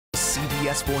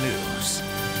CBS 4 News.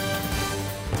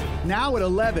 Now at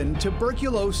 11,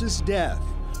 tuberculosis death.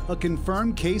 A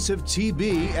confirmed case of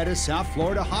TB at a South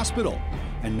Florida hospital.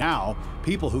 And now,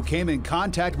 people who came in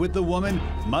contact with the woman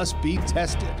must be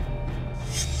tested.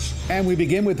 And we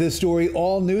begin with this story,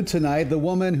 all new tonight. The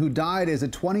woman who died is a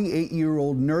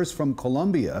 28-year-old nurse from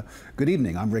Colombia. Good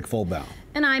evening, I'm Rick Folbaum.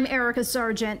 And I'm Erica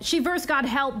Sargent. She first got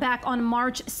help back on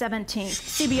March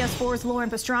 17th. CBS 4's Lauren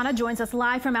Pastrana joins us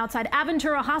live from outside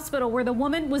Aventura Hospital, where the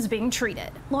woman was being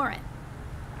treated. Lauren.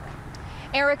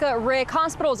 Erica, Rick,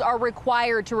 hospitals are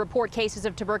required to report cases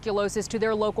of tuberculosis to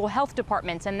their local health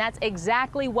departments, and that's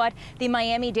exactly what the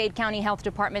Miami-Dade County Health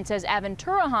Department says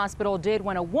Aventura Hospital did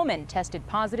when a woman tested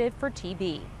positive for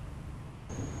TB.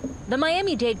 The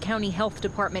Miami-Dade County Health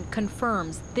Department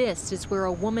confirms this is where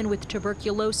a woman with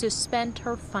tuberculosis spent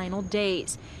her final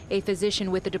days. A physician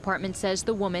with the department says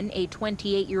the woman, a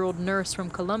 28-year-old nurse from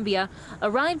Colombia,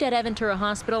 arrived at Aventura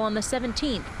Hospital on the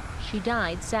 17th. She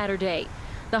died Saturday.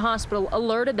 The hospital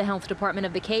alerted the health department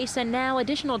of the case, and now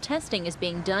additional testing is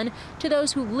being done to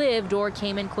those who lived or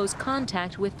came in close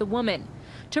contact with the woman.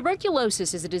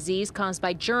 Tuberculosis is a disease caused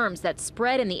by germs that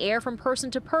spread in the air from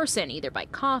person to person, either by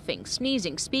coughing,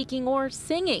 sneezing, speaking, or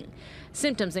singing.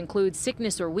 Symptoms include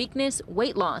sickness or weakness,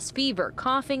 weight loss, fever,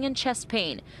 coughing, and chest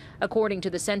pain. According to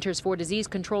the Centers for Disease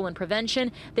Control and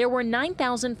Prevention, there were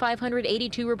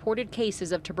 9,582 reported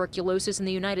cases of tuberculosis in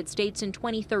the United States in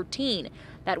 2013.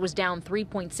 That was down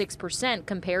 3.6%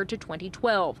 compared to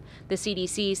 2012. The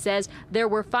CDC says there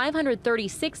were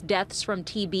 536 deaths from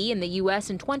TB in the U.S.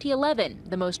 in 2011,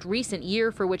 the most recent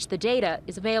year for which the data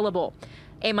is available.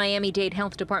 A Miami-Dade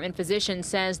Health Department physician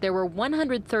says there were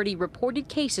 130 reported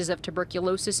cases of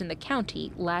tuberculosis in the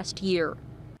county last year.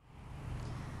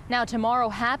 Now, tomorrow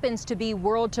happens to be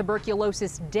World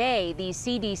Tuberculosis Day. The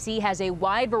CDC has a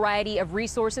wide variety of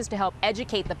resources to help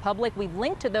educate the public. We've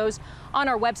linked to those on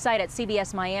our website at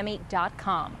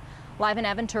cbsmiami.com. Live in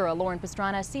Aventura, Lauren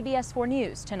Pastrana, CBS 4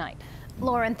 News tonight.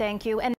 Lauren, thank you. And